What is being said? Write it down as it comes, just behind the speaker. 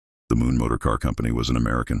Moon Motor Car Company was an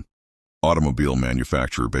American automobile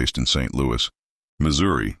manufacturer based in St. Louis,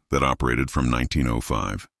 Missouri, that operated from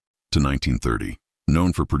 1905 to 1930.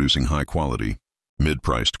 Known for producing high-quality,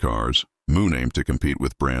 mid-priced cars, Moon aimed to compete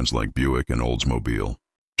with brands like Buick and Oldsmobile.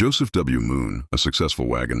 Joseph W. Moon, a successful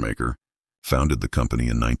wagon maker, founded the company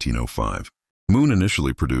in 1905. Moon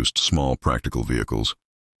initially produced small, practical vehicles,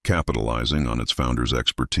 capitalizing on its founder's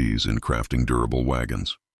expertise in crafting durable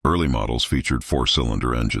wagons. Early models featured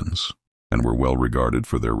four-cylinder engines and were well regarded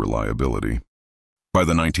for their reliability. By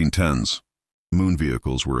the 1910s, Moon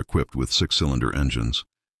vehicles were equipped with six-cylinder engines,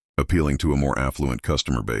 appealing to a more affluent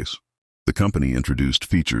customer base. The company introduced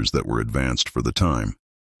features that were advanced for the time,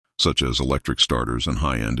 such as electric starters and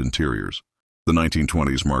high-end interiors. The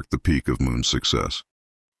 1920s marked the peak of Moon's success.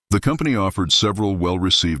 The company offered several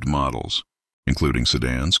well-received models, including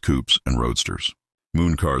sedans, coupes, and roadsters.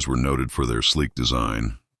 Moon cars were noted for their sleek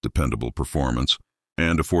design, dependable performance,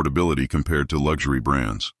 and affordability compared to luxury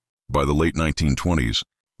brands. By the late 1920s,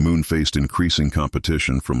 Moon faced increasing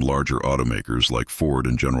competition from larger automakers like Ford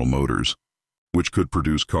and General Motors, which could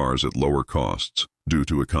produce cars at lower costs due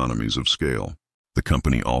to economies of scale. The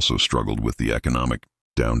company also struggled with the economic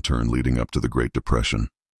downturn leading up to the Great Depression.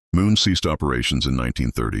 Moon ceased operations in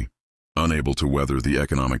 1930, unable to weather the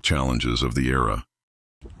economic challenges of the era.